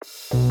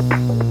Right,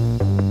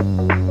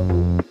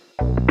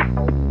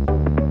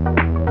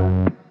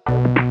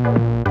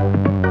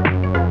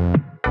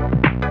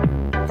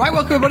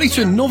 welcome everybody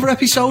to another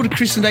episode of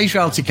Chris and Dave's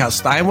Reality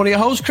Cast. I am one of your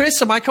hosts,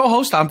 Chris, and my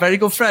co-host, our very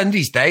good friend,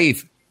 is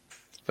Dave.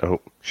 Oh,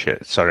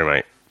 shit. Sorry,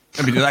 mate.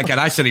 Let me do that again.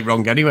 I said it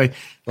wrong anyway.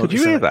 Could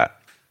you hear that?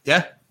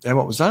 Yeah. Yeah,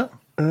 what was that?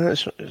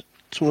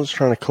 Someone's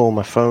trying to call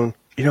my phone.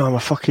 You know, I'm a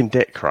fucking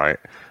dick, right?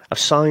 I've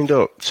signed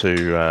up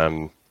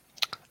to,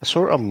 I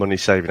saw it on Money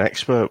Saving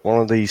Expert, one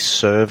of these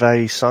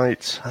survey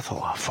sites. I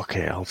thought, oh, fuck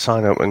it, I'll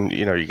sign up and,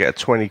 you know, you get a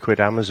 20 quid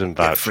Amazon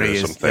voucher or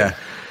something. Yeah.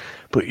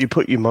 But you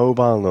put your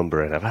mobile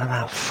number in. I've had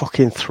about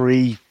fucking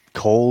 3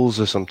 calls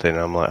or something.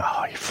 I'm like,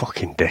 oh, you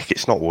fucking dick.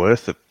 It's not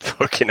worth a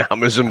fucking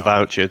Amazon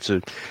voucher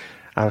to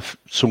have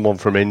someone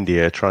from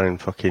India try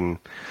and fucking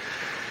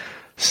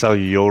sell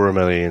you Euro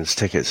Millions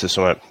tickets or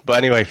something. But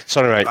anyway,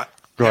 sorry, mate.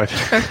 Right.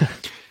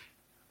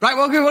 Right,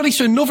 welcome everybody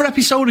to another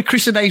episode of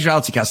Chris and Dave's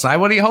Reality Cast.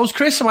 I'm one of your hosts,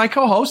 Chris, and my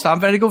co-host, our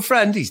very good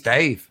friend, is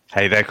Dave.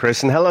 Hey there,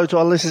 Chris, and hello to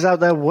our listeners out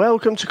there.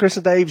 Welcome to Chris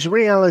and Dave's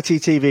Reality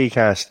TV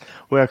Cast.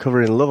 We are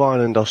covering Love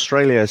Island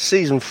Australia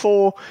Season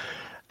 4,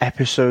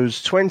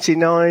 Episodes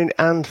 29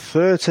 and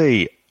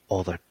 30,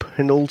 or the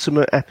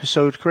penultimate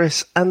episode,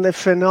 Chris, and the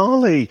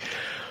finale.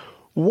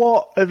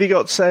 What have you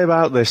got to say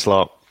about this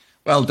lot?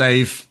 Well,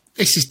 Dave,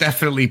 this has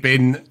definitely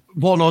been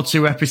 1 or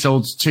 2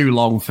 episodes too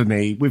long for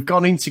me. We've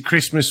gone into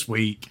Christmas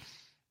week.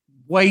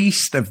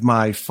 Waste of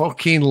my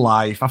fucking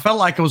life. I felt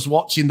like I was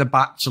watching The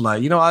Bachelor.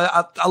 You know,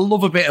 I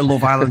love a bit of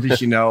Love Island,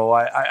 as you know.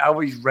 I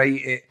always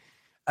rate it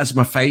as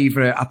my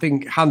favourite. I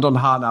think, hand on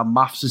heart now,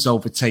 Maths has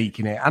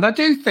overtaken it. And I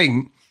do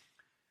think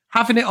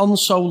having it on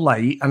so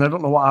late, and I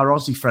don't know what our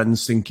Aussie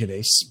friends think of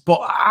this, but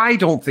I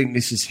don't think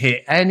this has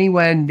hit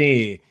anywhere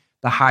near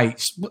the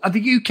heights.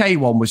 The UK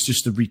one was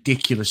just a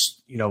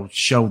ridiculous, you know,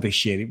 show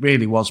this year. It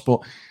really was. But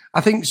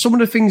I think some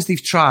of the things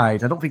they've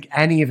tried, I don't think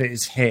any of it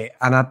has hit.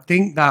 And I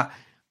think that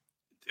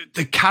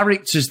the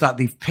characters that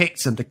they've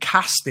picked and the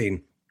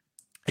casting,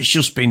 it's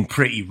just been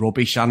pretty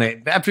rubbish, hasn't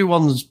it?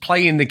 Everyone's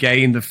playing the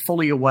game. They're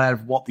fully aware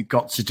of what they've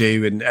got to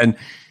do. And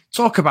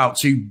talk about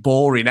 2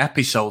 boring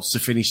episodes to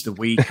finish the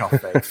week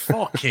off it.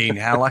 Fucking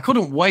hell. I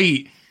couldn't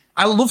wait.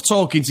 I love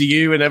talking to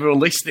you and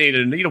everyone listening.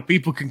 And, you know,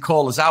 people can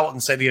call us out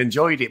and say they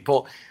enjoyed it.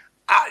 But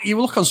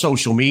you look on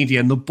social media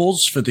and the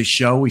buzz for the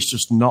show is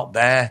just not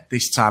there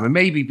this time. And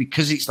maybe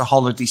because it's the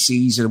holiday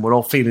season and we're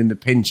all feeling the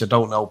pinch, I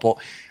don't know. But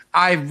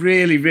I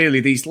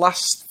really, these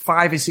last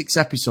 5 or 6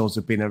 episodes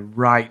have been a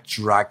right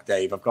drag,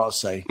 Dave, I've got to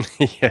say.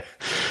 Yeah.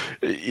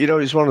 You know,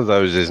 it's one of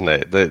those, isn't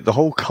it? The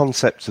whole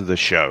concept of the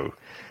show,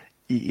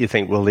 you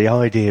think, well, the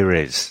idea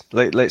is,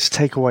 let's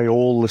take away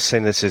all the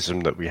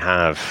cynicism that we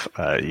have,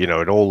 you know,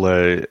 and all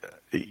the,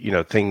 you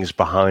know, things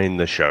behind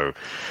the show.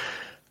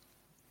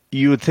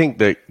 You would think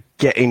that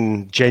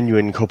getting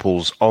genuine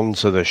couples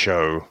onto the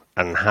show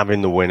and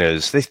having the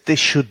winners, this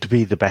should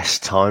be the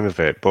best time of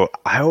it. But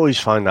I always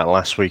find that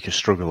last week a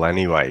struggle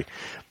anyway.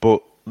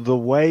 But the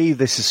way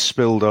this has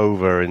spilled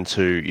over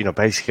into, you know,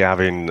 basically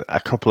having a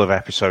couple of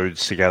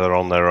episodes together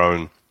on their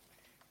own,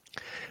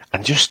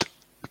 and just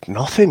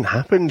nothing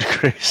happened,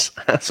 Chris.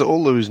 That's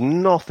all. There was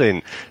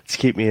nothing to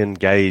keep me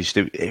engaged.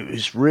 It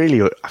was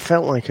really, I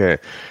felt like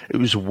it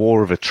was a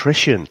war of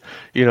attrition,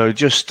 you know,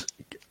 just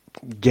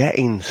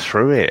getting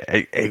through it.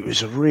 It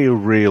was a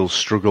real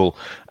struggle.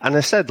 And I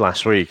said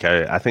last week,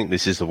 I think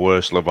this is the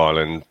worst Love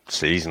Island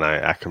season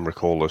I can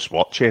recall us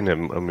watching,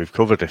 and we've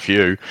covered a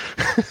few.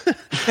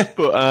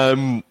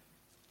 But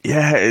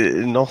yeah,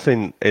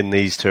 nothing in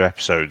these 2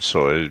 episodes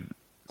sort of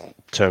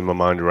turned my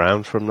mind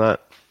around from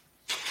that.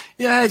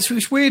 Yeah,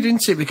 it's weird,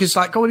 isn't it? Because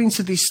like going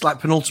into this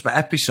like penultimate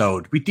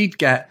episode, we did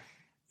get,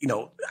 you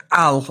know,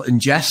 Al and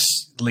Jess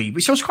leave,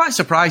 which I was quite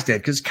surprised at,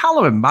 because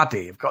Callum and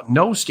Maddie have got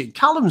no skin.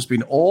 Callum's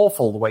been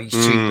awful the way he's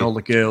treating all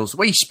the girls, the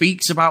way he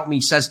speaks about me.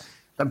 He says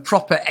them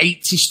proper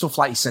 80s stuff,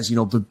 like he says, you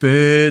know, the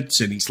birds,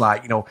 and he's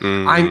like, you know,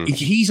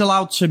 he's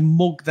allowed to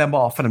mug them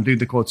off, and I'm doing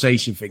the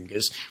quotation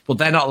fingers, but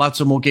they're not allowed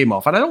to mug him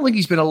off. And I don't think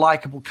he's been a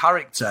likeable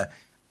character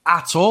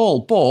at all,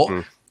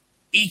 but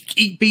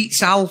he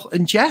beats Al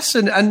and Jess,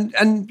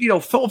 and you know,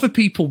 for other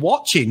people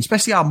watching,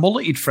 especially our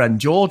mulleted friend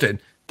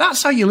Jordan,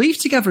 that's how you leave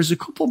together as a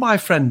couple, my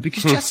friend,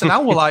 because Jess and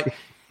Al were like,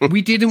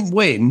 we didn't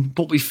win,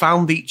 but we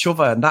found each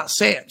other, and that's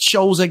it. It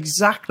shows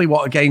exactly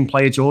what a game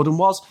player Jordan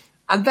was.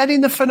 And then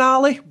in the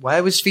finale,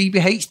 where was Phoebe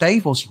Hates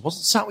Dave? Well, she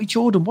wasn't sat with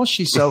Jordan, was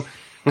she? So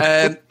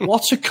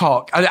what a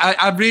cock.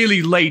 I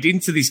really laid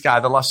into this guy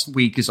the last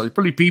week. There's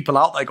probably people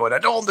out there going, I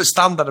don't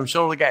understand that. I'm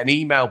sure I'll get an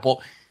email, but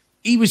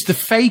he was the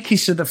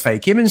fakest of the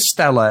fake. Him and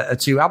Stella are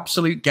 2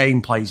 absolute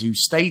game players who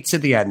stayed to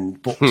the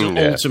end, but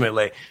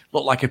ultimately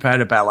looked like a pair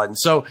of bellends.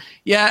 So,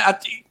 yeah,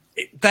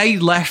 they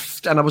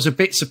left, and I was a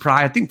bit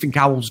surprised. I didn't think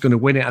Al was going to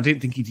win it. I didn't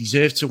think he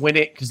deserved to win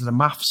it because of the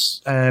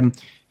Maths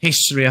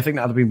history. I think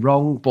that would have been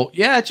wrong. But,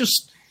 yeah,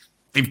 just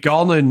they've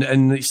gone,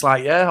 and it's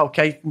like, yeah,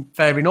 okay,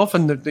 fair enough.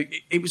 And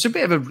it was a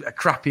bit of a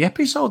crappy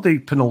episode, the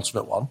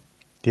penultimate one.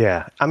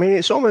 Yeah. I mean,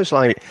 it's almost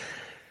like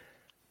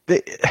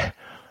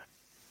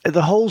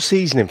the whole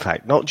season, in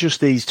fact, not just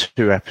these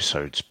 2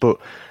 episodes, but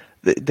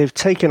they've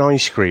taken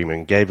ice cream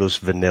and gave us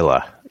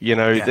vanilla. You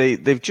know,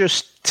 they've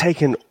just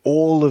taken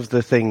all of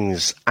the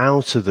things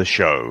out of the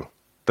show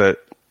that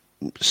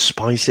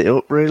spice it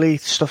up, really.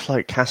 Stuff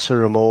like Casa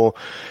Amor.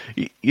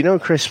 You know,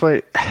 Chris,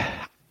 I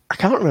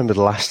can't remember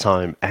the last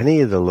time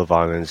any of the Love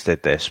Islands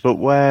did this, but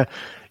where,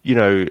 you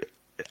know,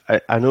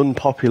 an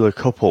unpopular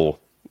couple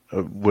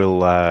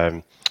will,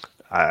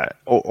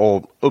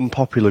 or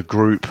unpopular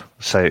group,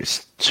 say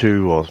it's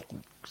 2 or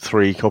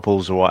 3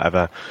 couples or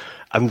whatever,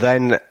 and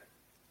then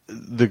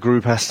the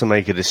group has to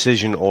make a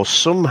decision, or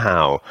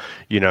somehow,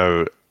 you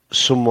know,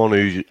 someone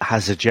who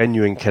has a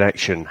genuine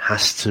connection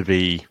has to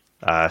be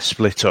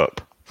split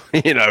up.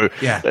 You know,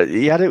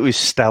 you had it with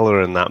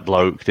Stella and that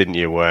bloke, didn't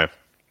you, where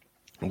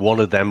one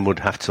of them would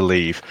have to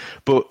leave,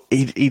 but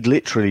he'd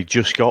literally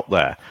just got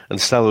there,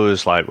 and Stella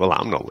was like, well,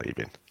 I'm not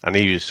leaving. And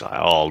he was like,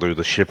 I'll do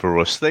the shipper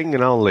us thing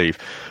and I'll leave.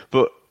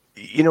 But,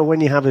 you know, when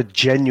you have a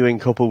genuine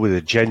couple with a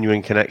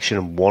genuine connection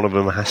and one of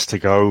them has to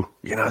go,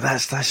 you know,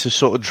 that's the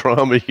sort of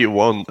drama you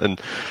want.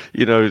 And,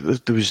 you know,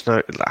 there was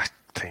no, I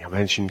think I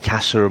mentioned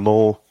Casa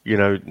Amor, you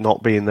know,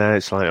 not being there.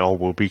 It's like, oh,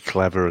 we'll be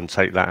clever and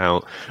take that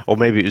out. Or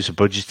maybe it was a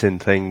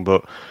budgeting thing,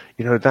 but,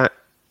 you know, that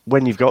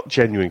when you've got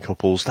genuine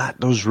couples,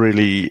 that does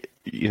really,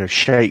 you know,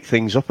 shake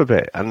things up a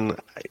bit. And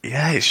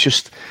yeah, it's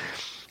just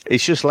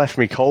left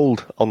me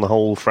cold on the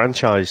whole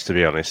franchise, to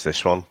be honest,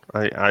 this one.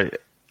 I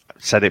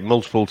said it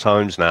multiple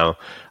times now.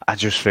 I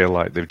just feel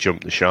like they've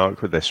jumped the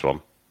shark with this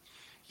one.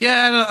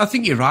 Yeah, I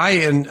think you're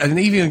right. And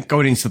even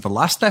going into the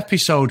last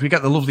episode, we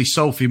got the lovely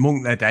Sophie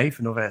Monk there, Dave,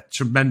 another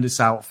tremendous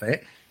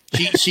outfit.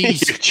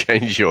 She's you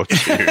change your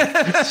tune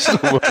so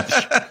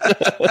much.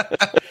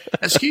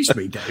 Excuse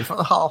me, Dave.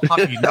 I'll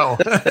have you know.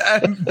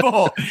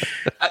 But,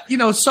 you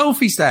know,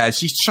 Sophie's there.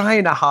 She's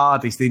trying her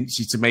hardest, isn't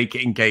she, to make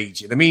it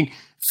engaging. I mean,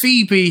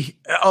 Phoebe,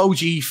 OG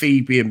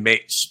Phoebe and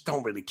Mitch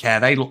don't really care.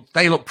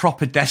 They look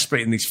proper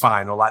desperate in this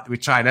final, like they were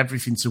trying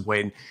everything to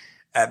win.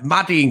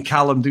 Maddie and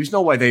Callum, there's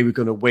no way they were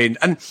going to win.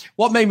 And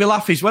what made me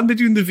laugh is when they're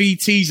doing the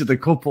VTs of the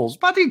couples,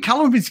 Maddie and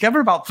Callum have been together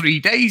about 3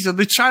 days and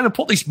they're trying to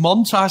put this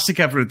montage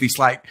together of this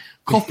like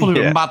couple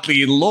who are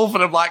madly in love.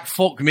 And I'm like,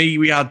 fuck me,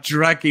 we are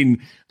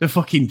dragging the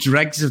fucking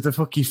dregs of the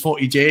fucking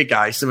footage here,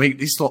 guys, to make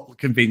this look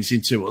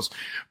convincing to us.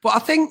 But I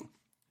think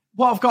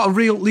what I've got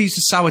leaves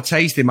a sour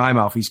taste in my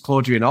mouth is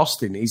Claudia and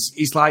Austin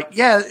is like,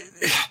 yeah,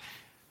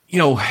 you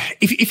know,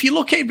 if you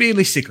look at it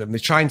realistically, and they're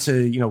trying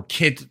to, you know,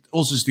 kid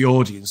us as the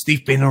audience,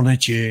 they've been on a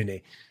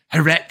journey.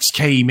 Her ex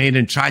came in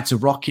and tried to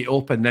rock it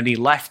up, and then he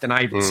left, and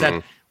I even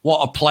said,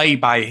 what a play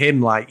by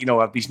him. Like, you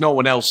know, there's no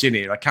one else in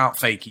here. I can't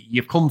fake it.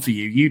 You've come for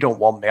you. You don't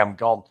want me. I'm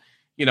gone.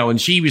 You know, and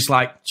she was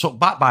like took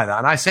back by that.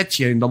 And I said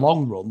to you, in the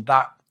long run,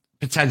 that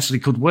potentially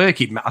could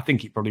work. I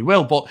think it probably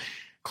will. But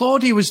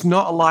Claudia was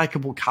not a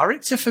likable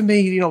character for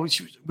me. You know,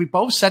 we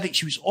both said it.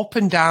 She was up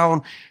and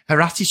down.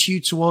 Her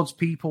attitude towards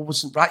people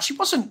wasn't right. She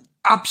wasn't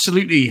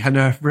absolutely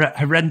a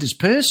horrendous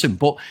person,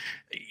 but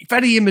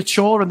very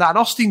immature and that. And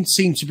Austin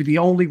seemed to be the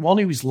only one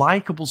who was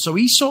likable. So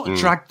he sort of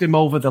dragged him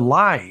over the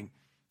line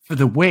for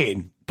the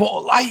win.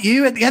 But like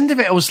you, at the end of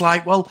it, I was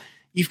like, well,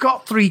 you've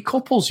got 3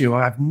 couples who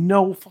I have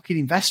no fucking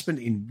investment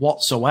in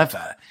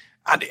whatsoever.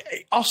 And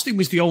Austin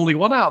was the only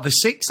one out of the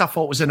 6 I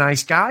thought was a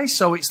nice guy.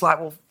 So it's like,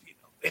 well,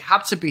 it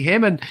had to be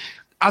him. And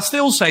I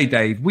still say,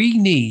 Dave,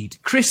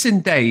 Chris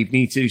and Dave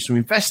need to do some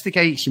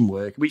investigation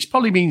work, which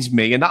probably means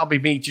me, and that'll be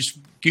me just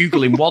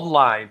Googling one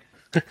line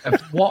of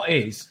what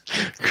is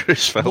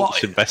Chris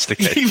Phelps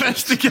investigation.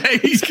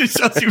 Chris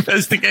Phelps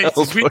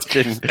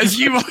investigations. As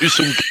you do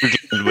some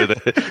Googling with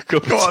a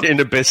cup of tea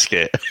and a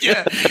biscuit.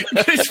 Yeah,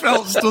 Chris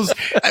Phelps does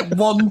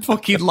one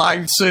fucking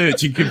line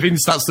search and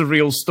convinced that's the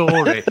real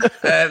story.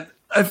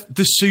 Of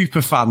the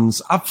super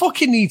fans, I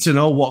fucking need to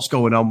know what's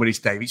going on with this,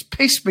 Dave. It's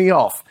pissed me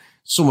off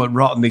somewhat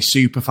rotten, this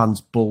super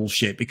fans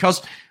bullshit,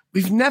 because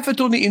we've never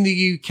done it in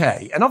the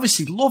UK. And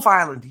obviously Love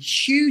Island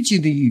is huge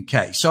in the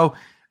UK. So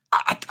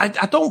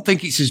I don't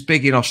think it's as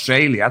big in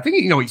Australia. I think,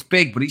 you know, it's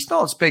big, but it's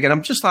not as big. And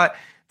I'm just like,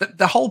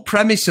 the whole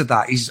premise of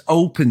that is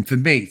open for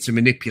me to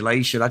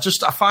manipulation. I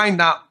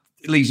find that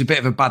it leaves a bit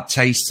of a bad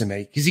taste to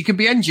me, because it can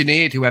be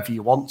engineered whoever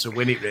you want to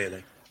win it,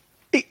 really.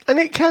 And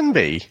it can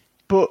be,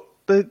 but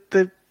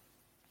the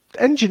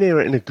engineer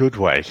it in a good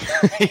way.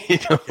 You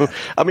know,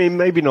 I mean,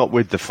 maybe not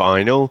with the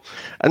final,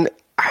 and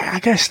I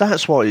guess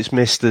that's what it's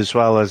missed as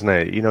well, hasn't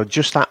it? You know,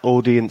 just that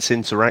audience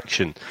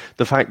interaction.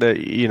 The fact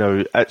that, you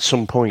know, at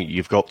some point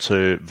you've got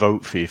to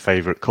vote for your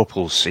favourite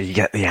couples, so you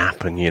get the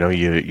app and, you know,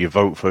 you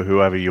vote for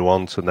whoever you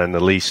want, and then the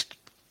least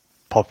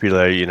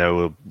popular, you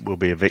know, will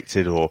be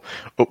evicted or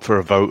up for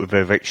a vote of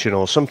eviction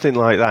or something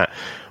like that.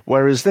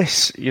 Whereas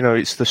this, you know,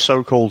 it's the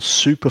so-called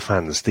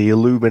superfans, the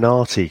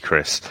Illuminati,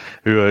 Chris,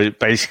 who are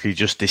basically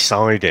just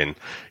deciding,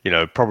 you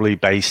know, probably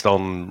based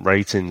on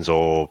ratings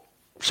or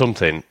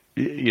something,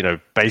 you know,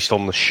 based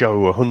on the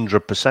show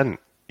 100%.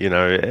 You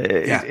know,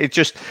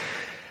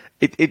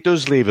 it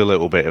does leave a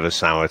little bit of a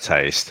sour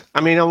taste.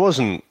 I mean, I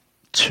wasn't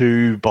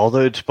too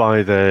bothered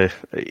by the,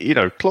 you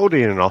know,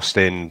 Claudia and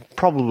Austin,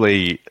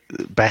 probably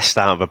best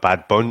out of a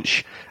bad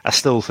bunch. I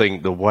still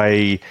think the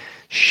way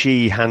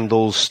she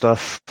handles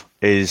stuff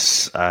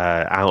is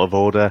out of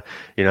order.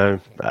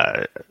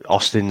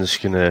 Austin's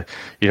gonna,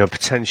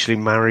 potentially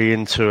marry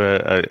into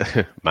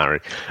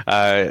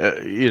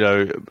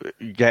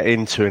get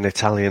into an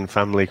Italian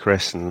family,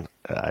 Chris, and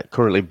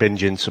currently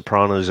binging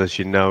Sopranos, as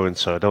you know, and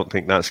so I don't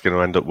think that's going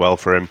to end up well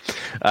for him.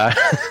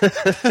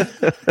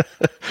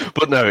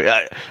 But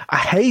no, I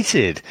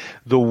hated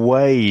the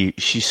way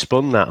she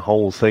spun that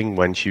whole thing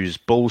when she was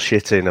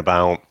bullshitting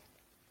about,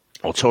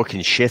 or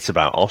talking shit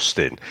about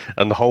Austin,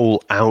 and the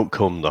whole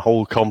outcome, the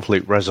whole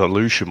conflict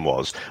resolution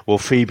was, well,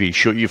 Phoebe,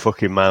 shut your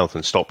fucking mouth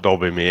and stop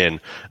dobbing me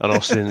in. And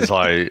Austin's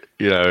like,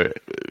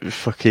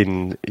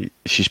 fucking,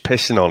 she's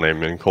pissing on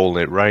him and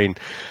calling it rain.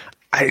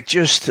 I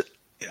just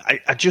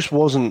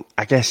wasn't,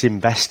 I guess,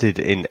 invested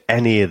in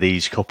any of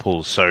these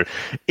couples. So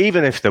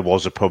even if there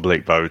was a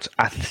public vote,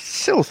 I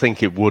still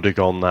think it would have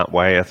gone that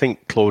way. I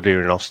think Claudia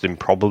and Austin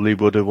probably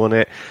would have won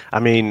it. I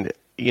mean,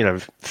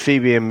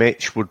 Phoebe and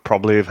Mitch would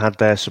probably have had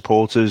their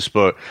supporters,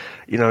 but,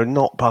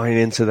 not buying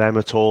into them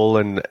at all.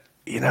 And,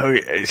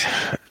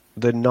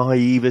 the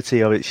naivety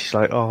of it, she's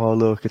like, oh,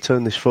 look, I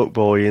turned this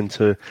fuckboy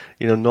into,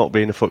 not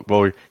being a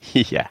fuckboy.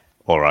 Yeah,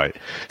 all right.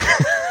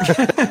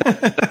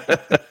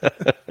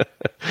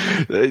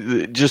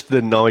 Just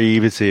the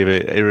naivety of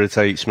it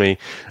irritates me.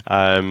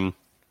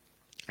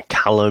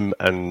 Callum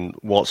and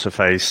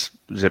what's-her-face,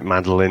 is it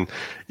Madeline?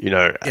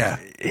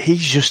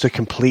 He's just a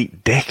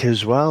complete dick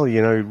as well,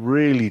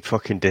 really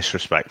fucking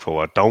disrespectful.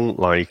 I don't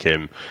like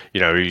him.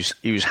 He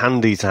was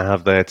handy to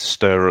have there to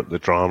stir up the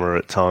drama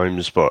at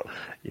times, but,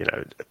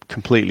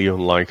 completely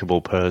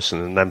unlikable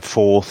person. And then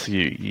fourth,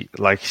 you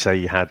like you say,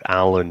 you had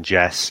Al and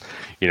Jess,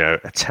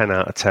 a 10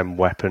 out of 10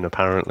 weapon,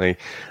 apparently,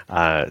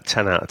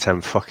 10 out of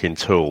 10 fucking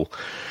tool.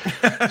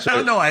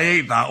 So, no, I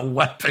hate that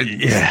weapon.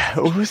 Yeah,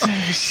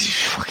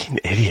 fucking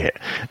idiot.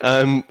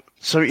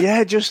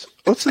 Just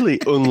utterly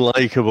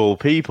unlikable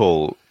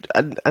people,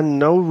 and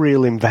no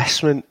real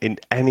investment in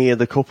any of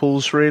the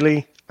couples,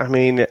 really. I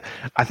mean,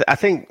 I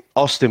think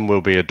Austin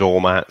will be a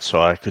doormat,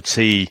 so I could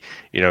see,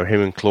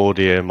 him and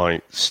Claudia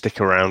might stick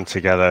around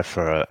together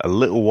for a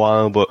little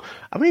while, but,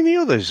 I mean, the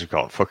others have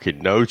got fucking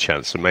no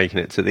chance of making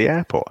it to the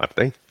airport, have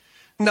they?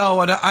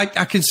 No, and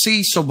I can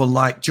see someone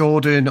like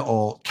Jordan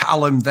or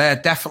Callum, they're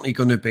definitely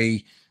going to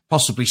be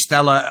possibly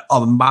Stella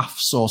on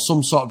maths or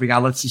some sort of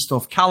reality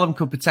stuff. Callum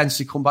could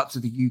potentially come back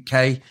to the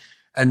UK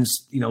and,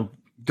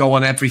 go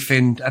on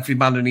everything, every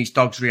man and his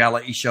dog's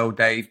reality show,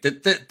 Dave.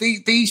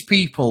 These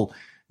people...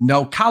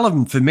 No,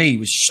 Callum, for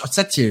me, I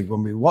said to you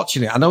when we were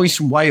watching it, I know he's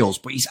from Wales,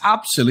 but he's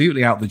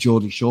absolutely out the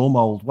Geordie Shore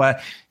mould, where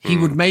he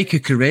would make a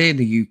career in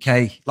the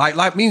UK.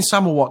 Like me and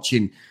Sam were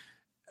watching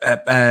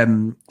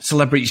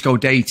Celebrities Go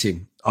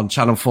Dating on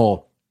Channel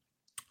 4.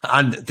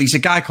 And there's a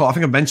guy called, I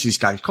think I mentioned this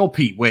guy, he's called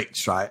Pete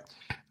Wicks, right?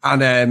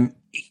 And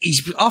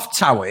he's off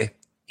Towie.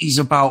 He's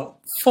about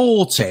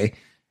 40.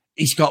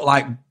 He's got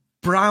like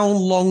brown,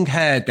 long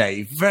hair,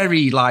 Dave.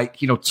 Very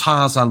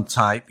Tarzan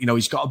type.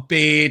 He's got a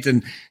beard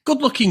and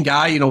good looking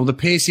guy, the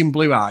piercing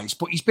blue eyes.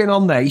 But he's been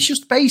on there. He's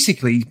just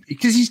basically,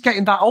 because he's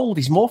getting that old,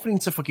 he's morphing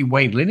into fucking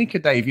Wayne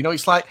Lineker, Dave.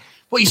 It's like,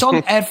 but he's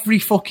on every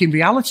fucking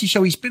reality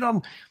show. He's been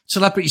on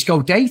Celebrities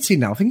Go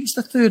Dating now. I think it's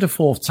the third or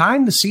fourth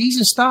time the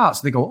season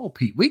starts. They go, oh,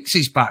 Pete Wicks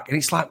is back. And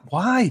it's like,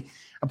 why?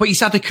 But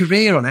he's had a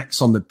career on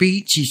X on the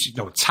Beach. He's,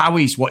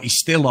 Towie's what he's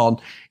still on.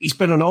 He's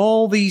been on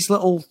all these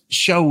little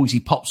shows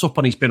he pops up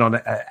on. He's been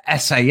on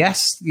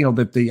SAS,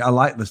 I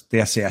like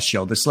the SAS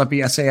show, the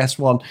Celebrity SAS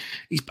one.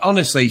 He's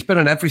been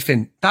on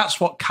everything. That's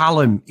what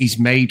Callum is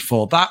made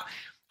for. That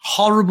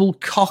horrible,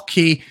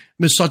 cocky,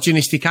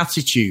 misogynistic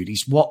attitude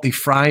is what they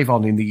thrive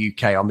on in the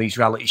UK on these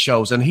reality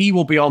shows. And he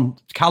will be on,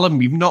 Callum,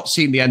 we've not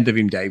seen the end of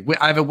him, Dave.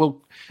 Either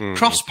we'll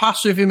cross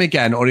paths with him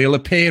again, or he'll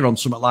appear on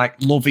something like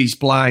Love is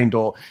Blind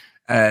or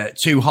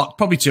Too Hot,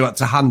 probably Too Hot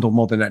to Handle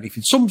more than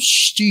anything. Some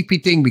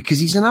stupid thing, because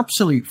he's an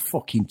absolute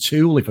fucking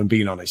tool, if I'm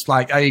being honest.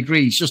 Like, I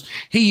agree.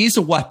 He is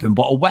a weapon,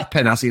 but a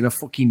weapon as in a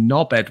fucking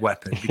knobhead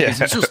weapon. Because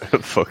it's just a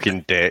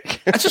fucking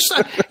dick. I just,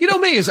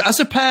 me, as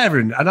a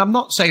parent, and I'm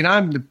not saying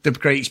I'm the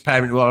greatest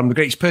parent in the world, I'm the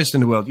greatest person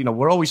in the world.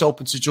 We're always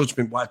open to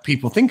judgment, what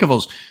people think of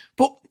us.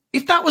 But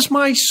if that was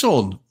my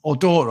son or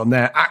daughter and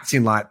they're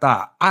acting like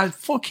that, I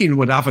fucking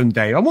would have them,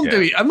 Dave. I wouldn't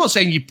do it. I'm not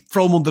saying you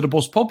throw them under the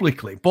bus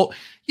publicly, but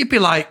you'd be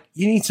like,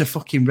 you need to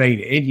fucking rein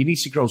it in. You need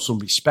to grow some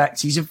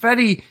respect. He's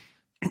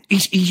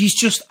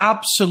just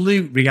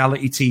absolute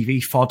reality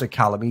TV fodder,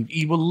 Callum.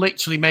 He will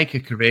literally make a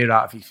career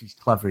out of it if he's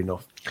clever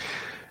enough.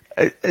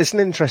 It's an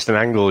interesting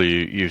angle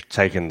you've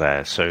taken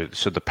there. So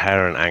the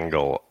parent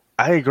angle,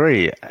 I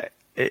agree.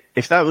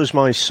 If that was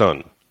my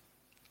son,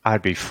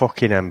 I'd be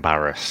fucking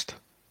embarrassed.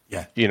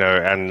 Yeah.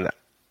 And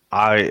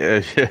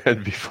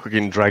I'd be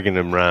fucking dragging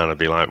him around. I'd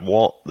be like,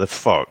 what the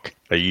fuck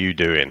are you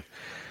doing?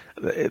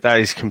 That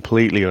is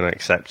completely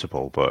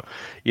unacceptable. But,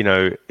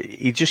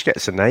 he just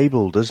gets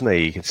enabled, doesn't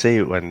he? You can see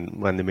it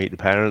when they meet the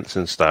parents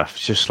and stuff.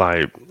 It's just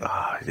like,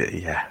 oh,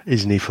 yeah,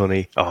 isn't he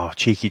funny? Oh,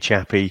 cheeky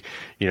chappy,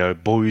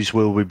 boys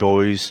will be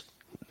boys.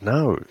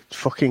 No, it's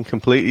fucking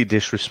completely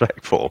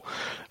disrespectful.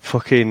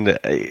 Fucking,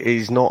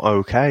 he's not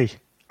okay.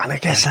 And I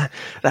guess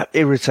that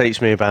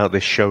irritates me about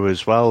this show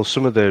as well.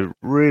 Some of the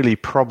really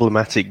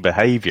problematic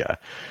behaviour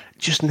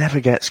just never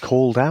gets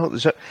called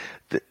out.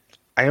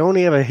 I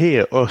only ever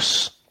hear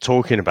us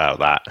talking about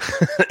that,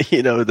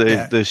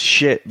 the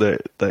shit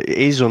that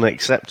is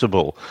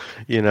unacceptable,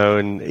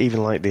 and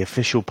even like the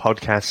official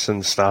podcasts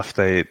and stuff,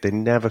 they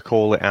never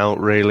call it out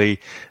really.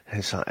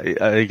 It's like,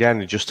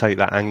 again, just take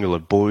that angle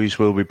of boys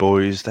will be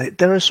boys.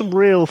 There are some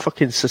real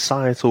fucking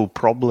societal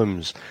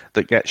problems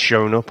that get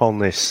shown up on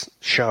this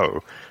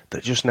show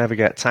that just never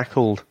get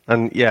tackled.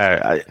 And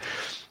yeah,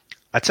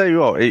 I tell you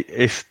what,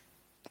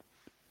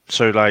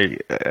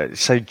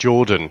 say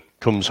Jordan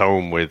comes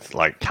home with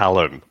like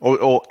Callum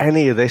or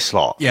any of this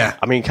lot. Yeah.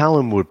 I mean,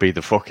 Callum would be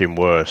the fucking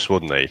worst,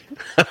 wouldn't he?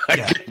 I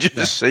can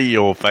just see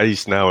your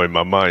face now in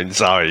my mind's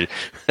eye.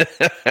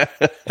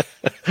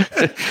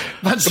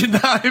 Imagine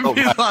that.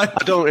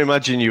 I don't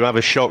imagine you have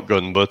a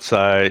shotgun, but,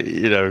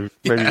 maybe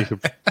you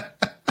could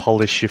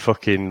polish your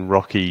fucking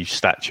Rocky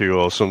statue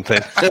or something.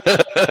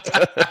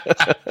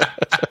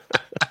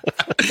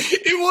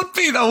 It would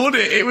be though,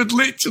 wouldn't it? It would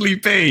literally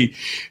be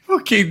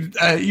fucking.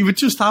 You would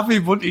just have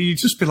him, wouldn't you? You'd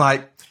just be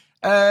like,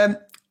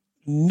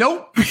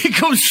 nope. He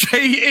comes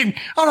straight in.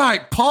 All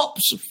right,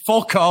 Pops,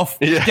 fuck off.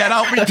 Yeah. Get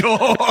out my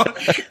door.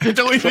 I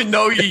don't even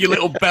know you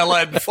little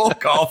bellend.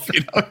 Fuck off.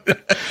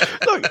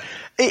 Look,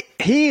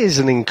 he is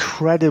an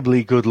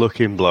incredibly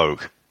good-looking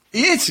bloke.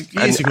 He is a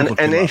good-looking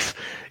bloke. And if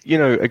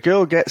a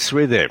girl gets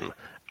with him,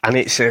 and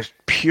it's a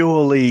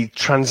purely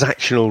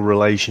transactional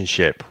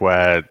relationship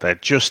where they're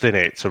just in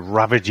it to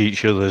ravage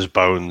each other's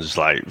bones,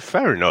 like,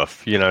 fair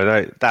enough,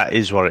 that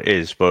is what it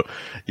is. But,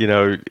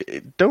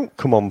 don't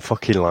come on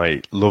fucking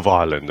like Love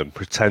Island and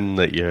pretend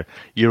that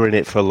you're in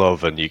it for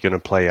love and you're going to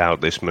play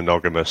out this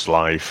monogamous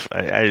life.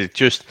 And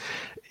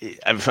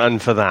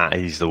for that,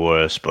 he's the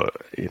worst. But,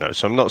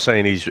 so I'm not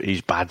saying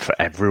he's bad for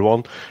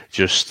everyone.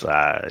 Just,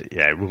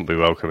 it wouldn't be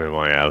welcome in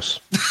my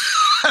house.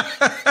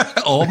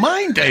 Or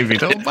mine,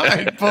 David, or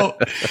mine.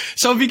 But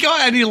so, have you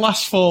got any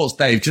last thoughts,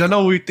 Dave? Because I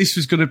know this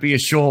was going to be a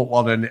short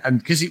one, and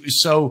because it was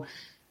so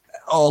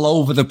all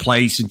over the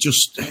place, and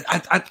just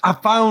I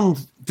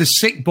found the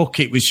sick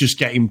bucket was just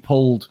getting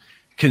pulled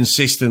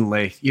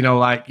consistently.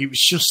 Like it was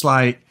just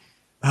like,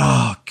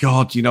 oh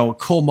God,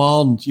 come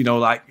on,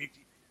 like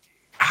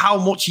how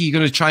much are you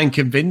going to try and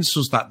convince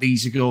us that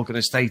these are all going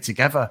to stay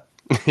together?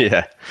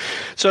 Yeah.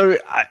 So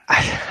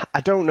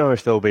I don't know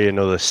if there'll be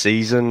another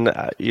season.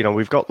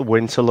 We've got the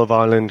Winter Love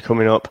Island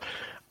coming up.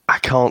 I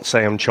can't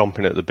say I'm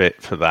chomping at the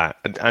bit for that.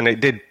 And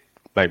it did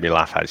make me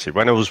laugh, actually.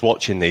 When I was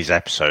watching these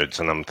episodes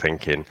and I'm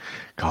thinking,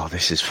 God,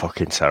 this is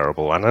fucking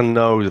terrible. And I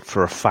know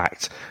for a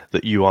fact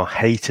that you are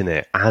hating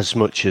it as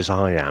much as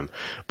I am.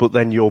 But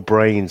then your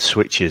brain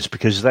switches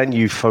because then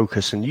you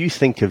focus and you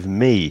think of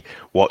me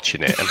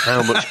watching it and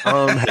how much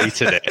I'm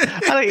hating it.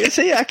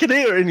 And I can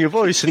hear it in your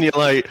voice and you're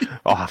like,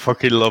 oh, I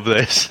fucking love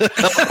this.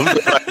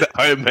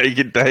 I'm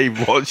making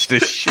Dave watch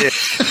this shit.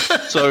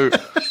 So...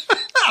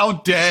 How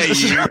dare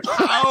you?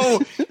 How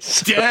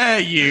dare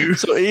you?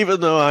 So even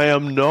though I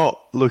am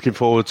not looking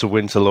forward to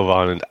Winter Love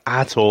Island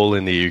at all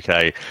in the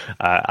UK,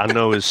 I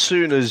know as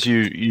soon as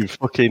you've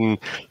fucking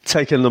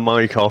taken the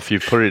mic off,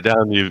 you've put it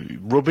down, you're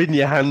rubbing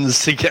your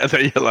hands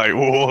together, you're like,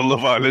 whoa,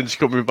 Love Island's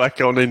coming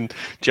back on in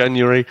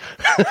January.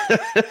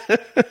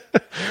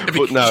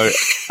 But no,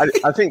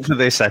 I think for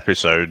this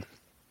episode,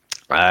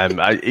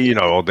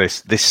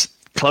 this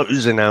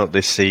closing out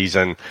this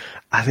season,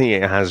 I think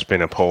it has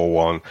been a poor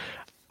one.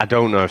 I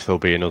don't know if there'll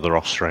be another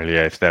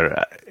Australia. If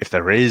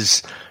there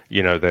is,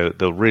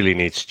 they'll really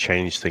need to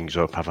change things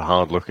up, have a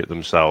hard look at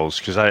themselves,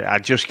 because I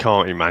just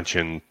can't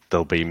imagine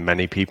there'll be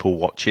many people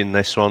watching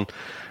this one.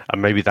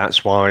 And maybe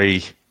that's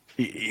why,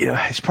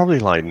 it's probably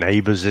like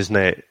Neighbours, isn't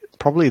it?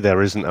 Probably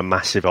there isn't a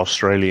massive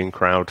Australian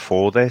crowd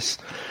for this.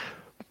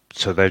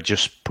 So they're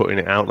just putting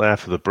it out there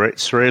for the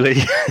Brits,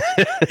 really.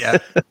 Yeah.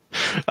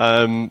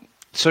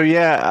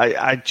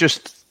 I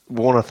just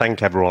want to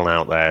thank everyone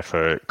out there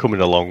for coming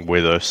along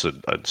with us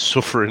and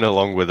suffering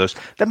along with us.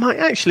 There might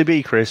actually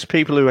be, Chris,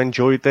 people who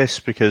enjoyed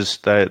this because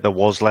there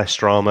was less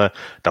drama.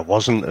 There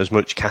wasn't as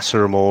much Casa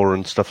Amor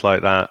and stuff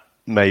like that.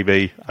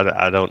 Maybe.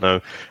 I don't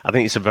know. I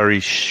think it's a very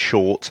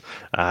short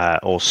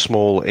or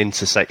small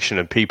intersection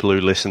of people who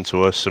listen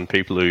to us and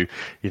people who,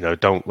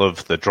 don't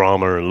love the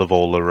drama and love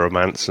all the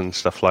romance and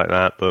stuff like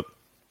that. But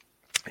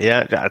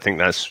yeah, I think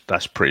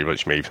that's pretty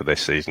much me for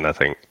this season, I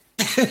think.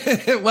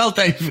 Well,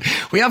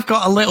 Dave, we have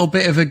got a little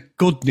bit of a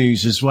good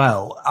news as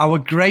well. Our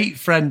great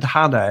friend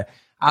Hannah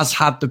has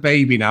had the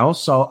baby now.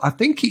 So I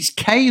think it's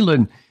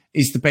Kaylin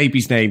is the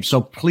baby's name. So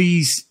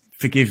please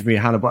forgive me,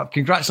 Hannah, but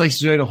congratulations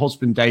to her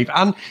husband, Dave.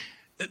 And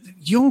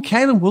young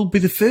Kaylin will be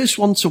the first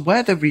one to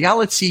wear the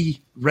reality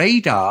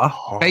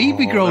radar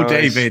baby grow, nice.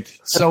 David.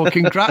 So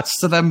congrats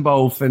to them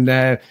both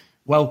and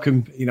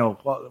welcome.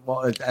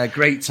 What a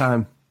great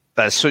time.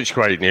 That's such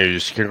great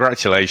news.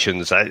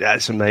 Congratulations.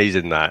 That's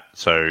amazing, that.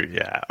 So,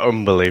 yeah,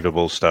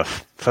 unbelievable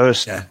stuff.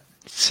 First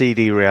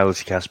CD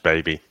reality cast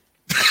baby.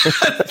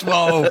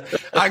 Whoa,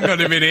 hang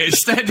on a minute.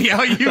 Steady,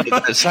 how you?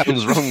 That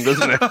sounds wrong,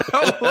 doesn't it?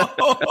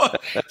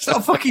 It's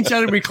not fucking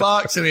Jeremy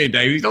Clarkson here,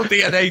 Dave. There's no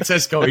DNA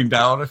test going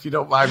down, if you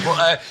don't mind.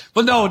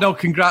 But no,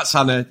 congrats,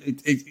 Hannah.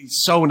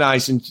 It's so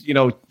nice. And, you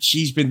know,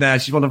 she's been there.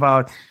 She's one of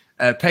our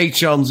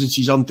Patreons, and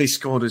she's on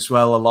Discord as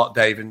well a lot,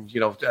 Dave, and, you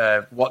know,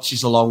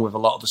 watches along with a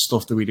lot of the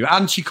stuff that we do.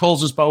 And she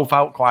calls us both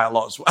out quite a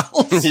lot as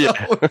well. So.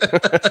 Yeah.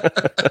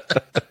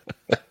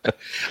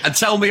 And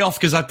tell me off,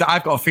 because I've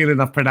got a feeling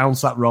I've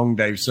pronounced that wrong,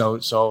 Dave.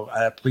 So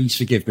please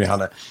forgive me,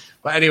 Hannah.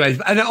 But anyway,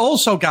 and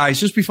also,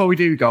 guys, just before we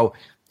do go,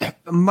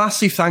 a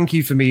massive thank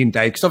you for me and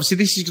Dave, because obviously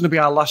this is going to be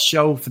our last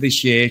show for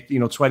this year, you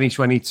know,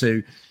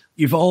 2022.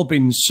 You've all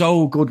been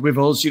so good with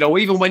us. You know,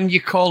 even when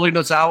you're calling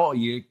us out or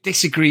you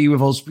disagree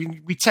with us,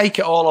 we take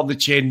it all on the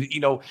chin. You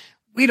know,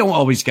 we don't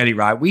always get it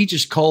right. We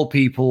just call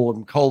people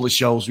and call the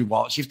shows we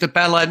watch. If the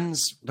bell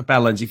ends, the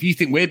bell ends. If you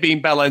think we're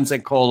being bell ends,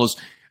 then call us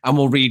and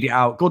we'll read it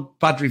out. Good,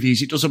 bad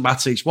reviews, it doesn't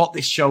matter. It's what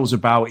this show's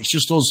about. It's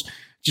just us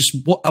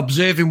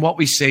observing what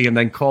we see and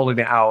then calling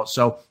it out.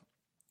 So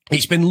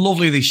it's been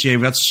lovely this year.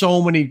 We've had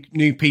so many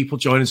new people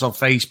join us on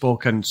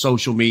Facebook and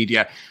social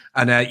media.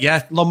 And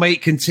long may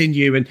it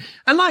continue. And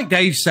like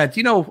Dave said,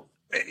 you know,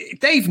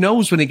 Dave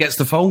knows when he gets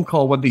the phone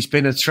call when there's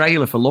been a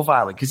trailer for Love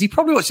Island, because he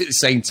probably watches it at the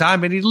same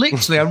time. And he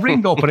literally, I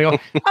ring up and I go,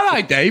 all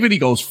right, Dave. And he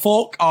goes,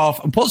 fuck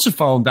off, and puts the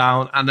phone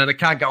down. And then I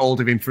can't get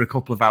hold of him for a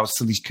couple of hours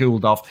till he's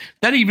cooled off.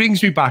 Then he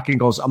rings me back and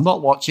goes, I'm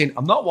not watching.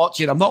 I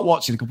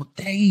go, but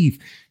Dave,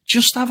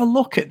 just have a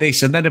look at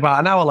this. And then about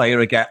an hour later,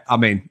 I get,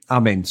 I'm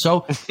in.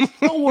 So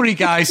don't worry,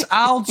 guys.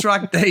 I'll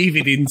drag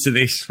David into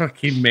this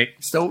fucking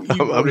mix. Don't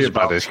you worry. I'm as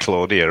bad as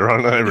Claudia,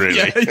 aren't I, really?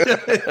 Yeah.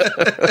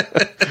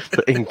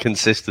 For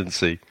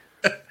inconsistency.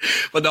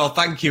 But no,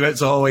 thank you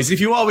as always. If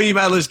you want to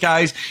email us,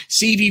 guys,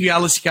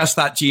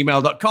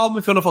 cdrealitycast@gmail.com.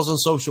 If you want to follow us on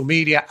social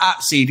media,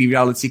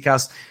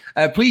 @cdrealitycast.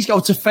 Please go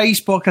to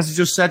Facebook, as I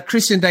just said,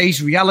 Chris and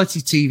Dave's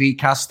Reality TV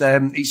Cast.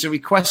 It's a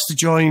request to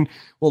join.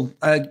 We'll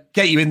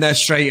get you in there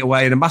straight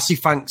away. And a massive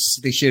thanks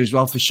this year as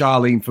well for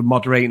Charlene for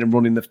moderating and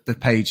running the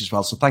page as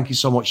well. So thank you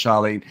so much,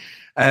 Charlene.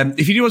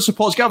 If you do want to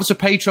support us, go over to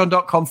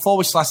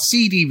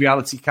patreon.com/CD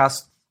Reality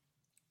Cast.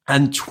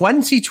 And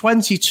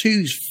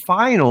 2022's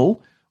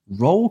final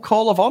Roll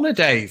Call of Honor,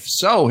 Dave.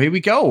 So here we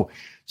go.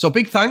 So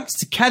big thanks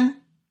to Ken,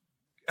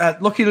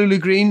 Lucky Lulu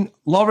Green,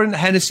 Lauren,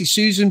 Hennessy,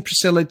 Susan,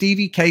 Priscilla, Dee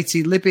Dee,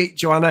 Katie, Libby,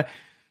 Joanna,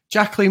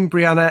 Jacqueline,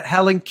 Brianna,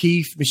 Helen,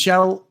 Keith,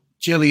 Michelle,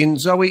 Gillian,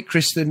 Zoe,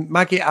 Kristen,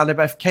 Maggie,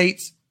 Annabeth,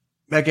 Kate,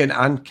 Megan,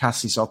 and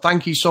Cassie. So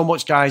thank you so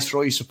much, guys, for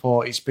all your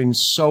support. It's been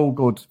so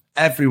good.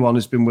 Everyone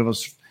has been with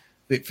us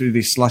through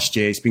this last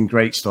year. It's been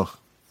great stuff.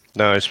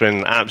 No, it's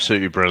been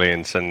absolutely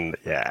brilliant, and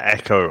yeah,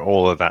 echo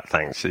all of that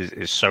thanks.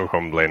 It's so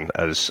humbling,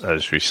 as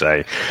we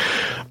say.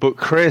 But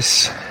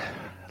Chris,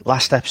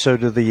 last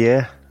episode of the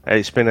year.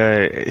 It's been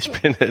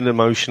an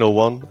emotional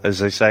one, as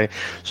they say.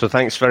 So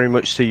thanks very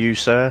much to you,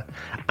 sir,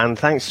 and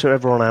thanks to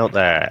everyone out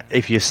there.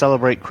 If you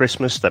celebrate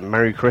Christmas, then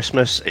Merry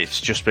Christmas. It's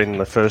just been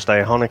the first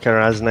day of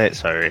Hanukkah, hasn't it?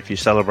 So if you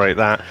celebrate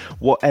that,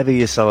 whatever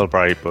you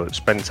celebrate, but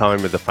spend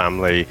time with the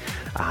family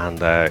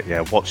and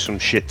watch some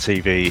shit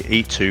TV,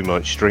 eat too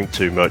much, drink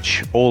too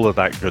much, all of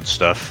that good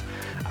stuff.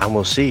 And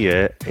we'll see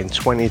you in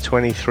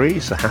 2023.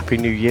 So Happy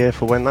New Year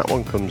for when that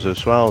one comes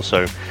as well.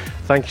 So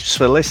thanks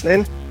for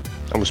listening,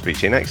 and we'll speak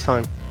to you next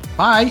time.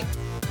 Bye.